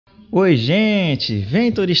Oi gente,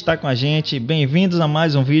 vem turistar com a gente, bem-vindos a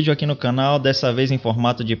mais um vídeo aqui no canal, dessa vez em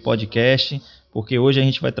formato de podcast, porque hoje a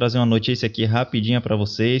gente vai trazer uma notícia aqui rapidinha para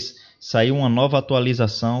vocês. Saiu uma nova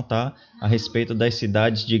atualização, tá? A respeito das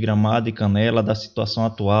cidades de Gramado e Canela, da situação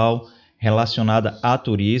atual relacionada a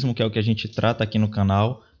turismo, que é o que a gente trata aqui no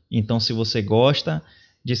canal. Então, se você gosta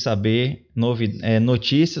de saber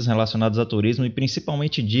notícias relacionadas a turismo e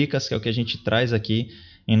principalmente dicas, que é o que a gente traz aqui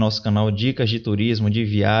em nosso canal, dicas de turismo, de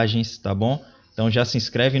viagens, tá bom? Então já se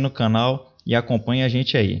inscreve no canal e acompanha a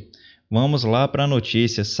gente aí. Vamos lá para a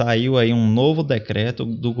notícia. Saiu aí um novo decreto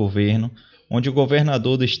do governo, onde o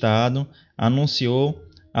governador do estado anunciou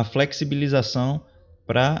a flexibilização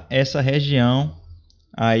para essa região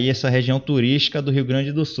turística do Rio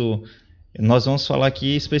Grande do Sul. Nós vamos falar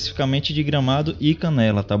aqui especificamente de Gramado e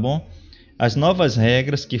Canela, tá bom? As novas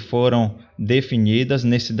regras que foram definidas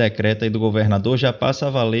nesse decreto aí do governador já passam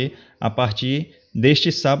a valer a partir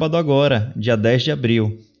deste sábado agora, dia 10 de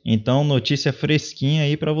abril. Então, notícia fresquinha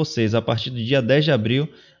aí para vocês. A partir do dia 10 de abril,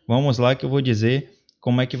 vamos lá que eu vou dizer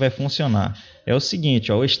como é que vai funcionar. É o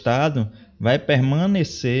seguinte, ó, o estado vai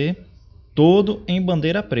permanecer todo em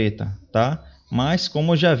bandeira preta, tá? Mas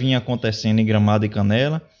como já vinha acontecendo em Gramado e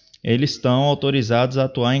Canela, eles estão autorizados a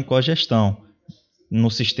atuar em cogestão, no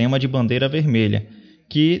sistema de bandeira vermelha,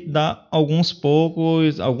 que dá algumas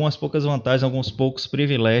poucas vantagens, alguns poucos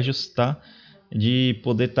privilégios, tá? De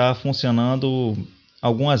poder estar funcionando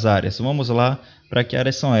algumas áreas. Vamos lá para que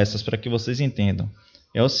áreas são essas, para que vocês entendam.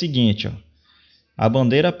 É o seguinte, ó, a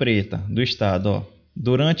bandeira preta do estado, ó,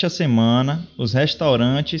 durante a semana, os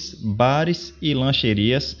restaurantes, bares e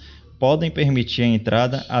lancherias podem permitir a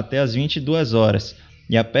entrada até às 22 horas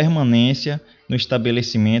e a permanência no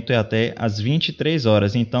estabelecimento é até às 23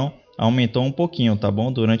 horas, então aumentou um pouquinho, tá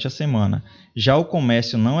bom? Durante a semana. Já o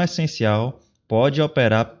comércio não essencial pode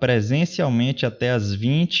operar presencialmente até às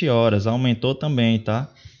 20 horas, aumentou também, tá?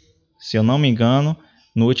 Se eu não me engano,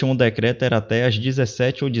 no último decreto era até às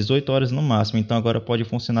 17 ou 18 horas no máximo, então agora pode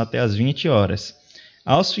funcionar até às 20 horas.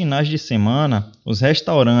 Aos finais de semana, os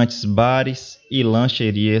restaurantes, bares e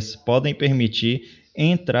lancherias podem permitir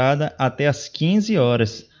entrada até às 15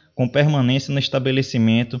 horas, com permanência no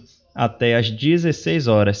estabelecimento até às 16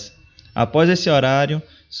 horas. Após esse horário,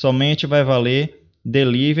 somente vai valer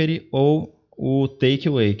delivery ou o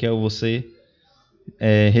takeaway, que é você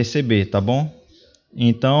receber, tá bom?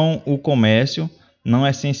 Então, o comércio não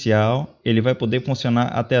essencial, ele vai poder funcionar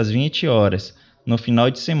até às 20 horas, no final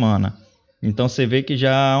de semana. Então, você vê que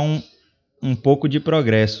já há um pouco de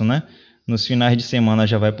progresso, né? Nos finais de semana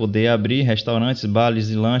já vai poder abrir restaurantes, bares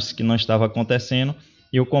e lanches que não estava acontecendo.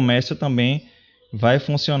 E o comércio também vai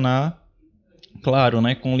funcionar, claro,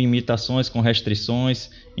 né, com limitações, com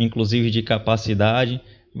restrições, inclusive de capacidade.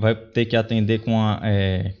 Vai ter que atender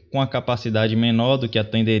com a capacidade menor do que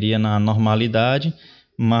atenderia na normalidade,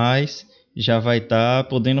 mas já vai estar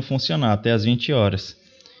podendo funcionar até às 20 horas.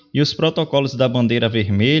 E os protocolos da bandeira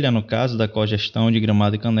vermelha, no caso da cogestão de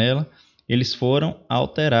Gramado e Canela, eles foram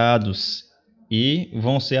alterados e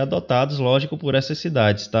vão ser adotados, lógico, por essas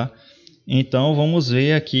cidades, tá? Então, vamos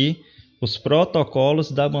ver aqui os protocolos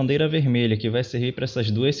da bandeira vermelha, que vai servir para essas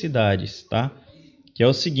duas cidades, tá? Que é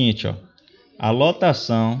o seguinte, ó, a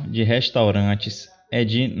lotação de restaurantes é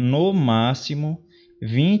de, no máximo,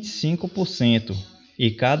 25%,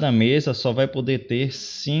 e cada mesa só vai poder ter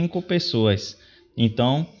 5 pessoas.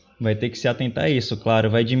 Então, vai ter que se atentar a isso.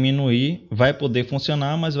 Claro, vai diminuir, vai poder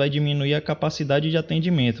funcionar, mas vai diminuir a capacidade de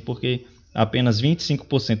atendimento, porque apenas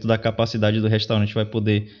 25% da capacidade do restaurante vai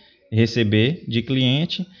poder receber de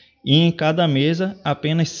cliente, e em cada mesa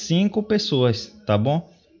apenas 5 pessoas, tá bom?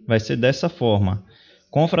 Vai ser dessa forma.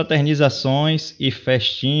 Confraternizações e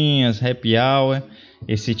festinhas, happy hour,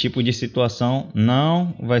 esse tipo de situação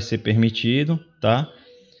não vai ser permitido, tá?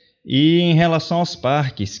 E em relação aos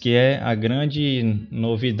parques, que é a grande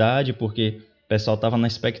novidade, porque o pessoal estava na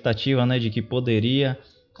expectativa, né, de que poderia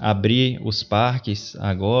abrir os parques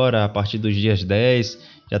agora, a partir dos dias 10,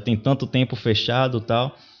 já tem tanto tempo fechado e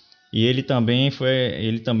tal. E ele também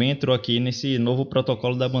entrou aqui nesse novo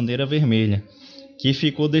protocolo da bandeira vermelha, que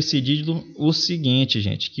ficou decidido o seguinte,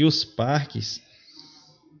 gente, que os parques,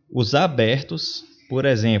 os abertos, por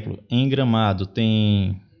exemplo, em Gramado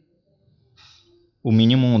tem o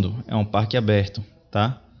Mini Mundo, é um parque aberto,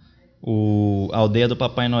 tá? A Aldeia do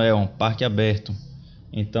Papai Noel, um parque aberto.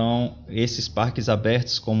 Então, esses parques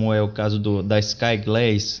abertos, como é o caso da Sky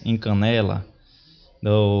Glass em Canela,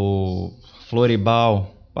 do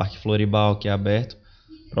Floribal, Parque Floribal, que é aberto,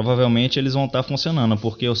 provavelmente eles vão estar funcionando,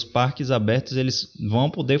 porque os parques abertos eles vão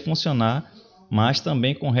poder funcionar, mas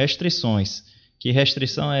também com restrições. Que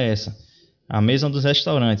restrição é essa? A mesa dos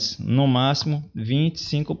restaurantes, no máximo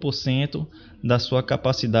 25% da sua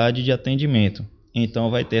capacidade de atendimento.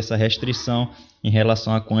 Então vai ter essa restrição em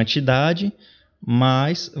relação à quantidade,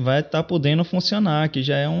 mas vai estar podendo funcionar, que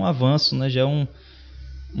já é um avanço, né? Já é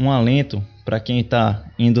um alento para quem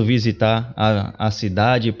está indo visitar a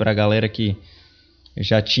cidade, para a galera que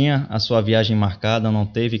já tinha a sua viagem marcada, não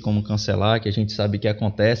teve como cancelar, que a gente sabe que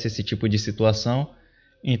acontece esse tipo de situação,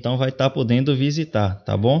 então vai estar podendo visitar,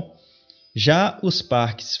 tá bom? Já os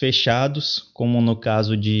parques fechados, como no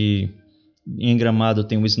caso em Gramado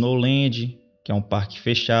tem o Snowland, que é um parque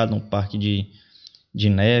fechado, um parque de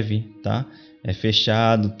neve, tá? É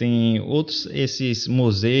fechado. Tem outros, esses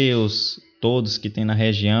museus todos que tem na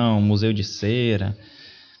região, Museu de Cera,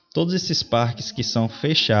 todos esses parques que são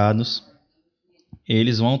fechados,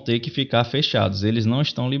 eles vão ter que ficar fechados, eles não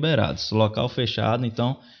estão liberados. Local fechado,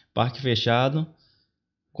 então parque fechado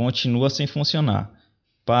continua sem funcionar.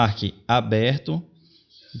 Parque aberto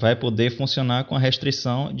vai poder funcionar com a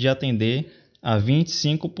restrição de atender a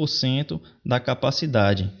 25% da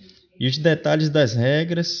capacidade. E os detalhes das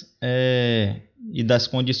regras e das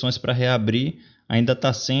condições para reabrir ainda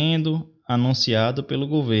está sendo anunciado pelo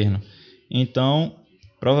governo. Então,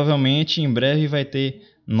 provavelmente em breve vai ter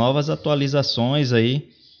novas atualizações aí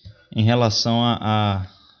em relação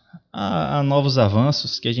a novos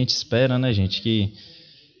avanços que a gente espera, né, gente? Que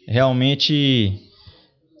realmente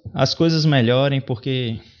as coisas melhorem,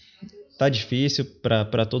 porque tá difícil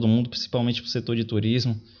para todo mundo, principalmente para o setor de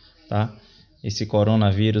turismo, tá? Esse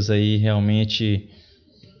coronavírus aí realmente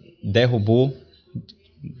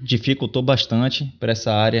dificultou bastante para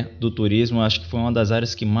essa área do turismo. Acho que foi uma das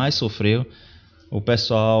áreas que mais sofreu. O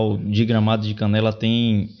pessoal de Gramado de Canela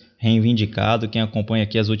tem reivindicado, quem acompanha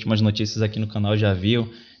aqui as últimas notícias aqui no canal já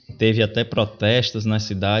viu, teve até protestos nas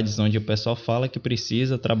cidades onde o pessoal fala que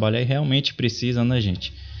precisa trabalhar e realmente precisa, né,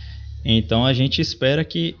 gente? Então a gente espera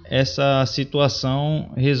que essa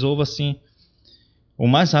situação resolva assim o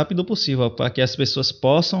mais rápido possível, para que as pessoas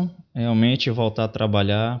possam realmente voltar a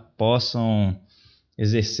trabalhar, possam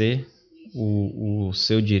exercer o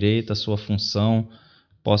seu direito, a sua função,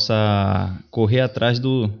 possa correr atrás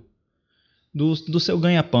do seu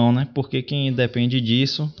ganha-pão, né? Porque quem depende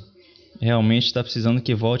disso realmente está precisando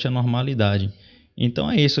que volte à normalidade. Então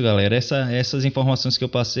é isso, galera. Essas informações que eu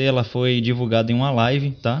passei, ela foi divulgada em uma live,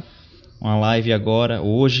 tá? Uma live agora,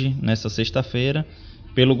 hoje, nessa sexta-feira,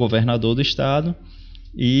 pelo governador do estado.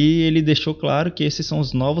 E ele deixou claro que esses são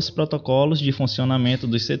os novos protocolos de funcionamento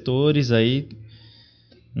dos setores aí,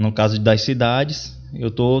 no caso das cidades. Eu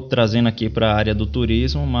estou trazendo aqui para a área do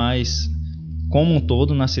turismo, mas como um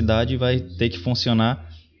todo na cidade vai ter que funcionar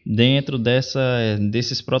dentro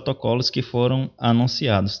desses protocolos que foram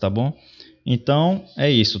anunciados, tá bom? Então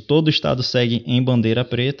é isso, todo o estado segue em bandeira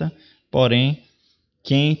preta, porém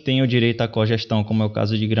quem tem o direito à cogestão, como é o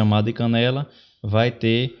caso de Gramado e Canela, vai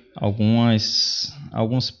ter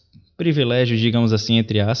alguns privilégios, digamos assim,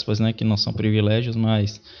 entre aspas, né, que não são privilégios,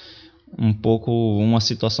 mas uma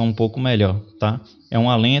situação um pouco melhor, tá? É um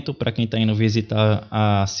alento para quem está indo visitar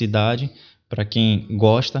a cidade, para quem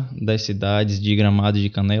gosta das cidades de Gramado e de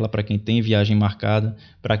Canela, para quem tem viagem marcada,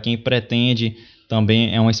 para quem pretende,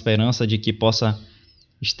 também é uma esperança de que possa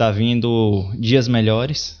estar vindo dias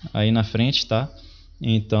melhores aí na frente, tá?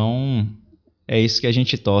 Então é isso que a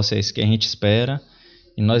gente torce, é isso que a gente espera,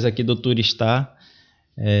 e nós aqui do Turistar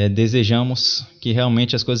desejamos que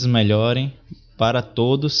realmente as coisas melhorem para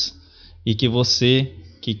todos e que você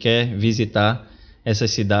que quer visitar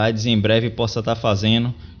essas cidades em breve possa estar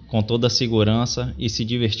fazendo com toda a segurança e se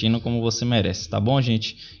divertindo como você merece, tá bom,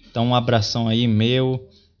 gente? Então um abração aí meu,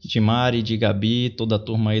 de Mari, de Gabi, toda a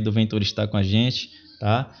turma aí do Vem Turistar com a gente,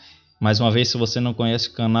 tá? Mais uma vez, se você não conhece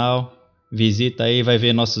o canal, visita aí, vai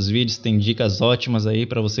ver nossos vídeos, tem dicas ótimas aí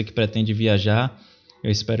para você que pretende viajar. Eu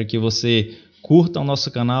espero que você curta o nosso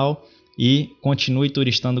canal e continue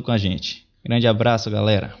turistando com a gente. Grande abraço,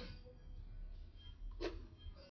 galera!